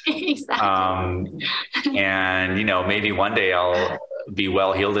original. Exactly. And, maybe one day I'll be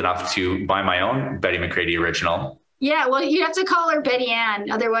well-heeled enough to buy my own Betty McCready original. Yeah, well, you have to call her Betty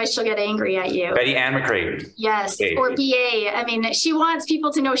Ann. Otherwise, she'll get angry at you. Betty Ann McCready. Yes, okay. Or BA. I mean, she wants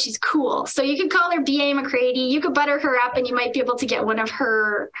people to know she's cool. So you could call her BA McCready. You could butter her up and you might be able to get one of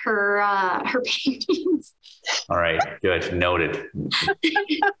her paintings. All right, good. Noted.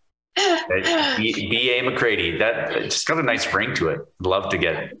 BA McCready. That just got a nice ring to it. Love to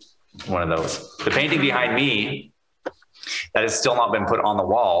get one of those. The painting behind me that has still not been put on the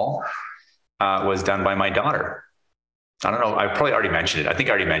wall was done by my daughter. I don't know. I probably already mentioned it. I think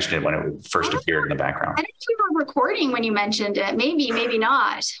I already mentioned it when it first appeared in the background. I think you were recording when you mentioned it. Maybe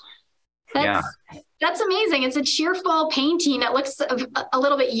not. That's amazing. It's a cheerful painting. It looks a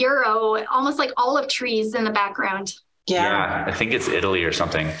little bit Euro, almost like olive trees in the background. Yeah. I think it's Italy or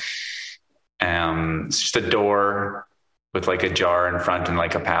something. It's just a door with like a jar in front and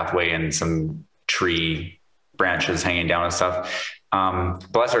like a pathway and some tree branches hanging down and stuff.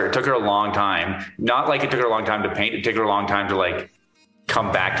 Bless her. It took her a long time. Not like it took her a long time to paint. It took her a long time to like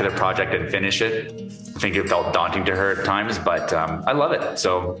come back to the project and finish it. I think it felt daunting to her at times, but I love it.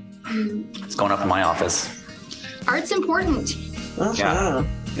 So it's going up in my office. Art's important. Yeah,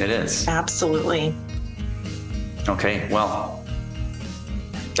 it is. Absolutely. Okay, well,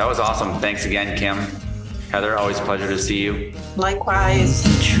 that was awesome. Thanks again, Kim. Heather, always a pleasure to see you. Likewise.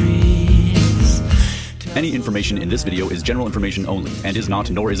 Any information in this video is general information only and is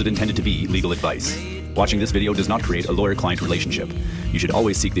not, nor is it intended to be, legal advice. Watching this video does not create a lawyer-client relationship. You should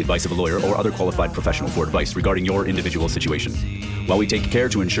always seek the advice of a lawyer or other qualified professional for advice regarding your individual situation. While we take care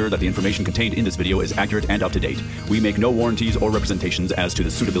to ensure that the information contained in this video is accurate and up to date, we make no warranties or representations as to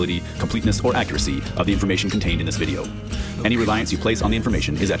the suitability, completeness, or accuracy of the information contained in this video. Any reliance you place on the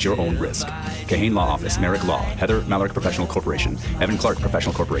information is at your own risk. Kahane Law Office, Merrick Law, Heather Malarick Professional Corporation, Evan Clark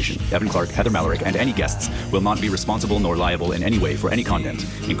Professional Corporation, Evan Clark, Heather Malarick, and any guests will not be responsible nor liable in any way for any content,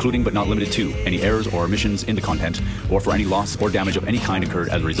 including but not limited to any errors or omissions in the content, or for any loss or damage of any kind incurred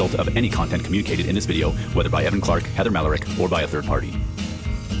as a result of any content communicated in this video, whether by Evan Clark, Heather Malarick, or by a third party.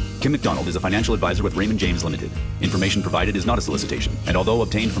 Kim McDonald is a financial advisor with Raymond James Limited. Information provided is not a solicitation, and although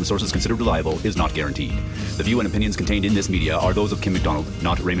obtained from sources considered reliable, is not guaranteed. The view and opinions contained in this media are those of Kim McDonald,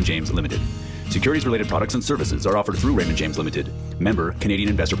 not Raymond James Limited. Securities-related products and services are offered through Raymond James Limited, member Canadian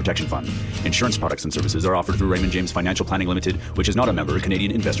Investor Protection Fund. Insurance products and services are offered through Raymond James Financial Planning Limited, which is not a member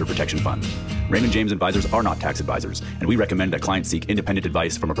Canadian Investor Protection Fund. Raymond James advisors are not tax advisors, and we recommend that clients seek independent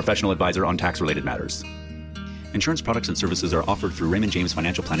advice from a professional advisor on tax-related matters. Insurance products and services are offered through Raymond James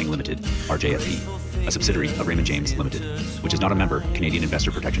Financial Planning Limited, RJFP, a subsidiary of Raymond James Limited, which is not a member Canadian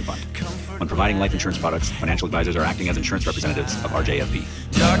Investor Protection Fund. When providing life insurance products, financial advisors are acting as insurance representatives of RJFP.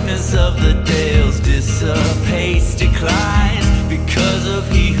 Darkness of the dales dissipates, declines because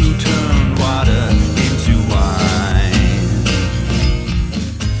of he who turns.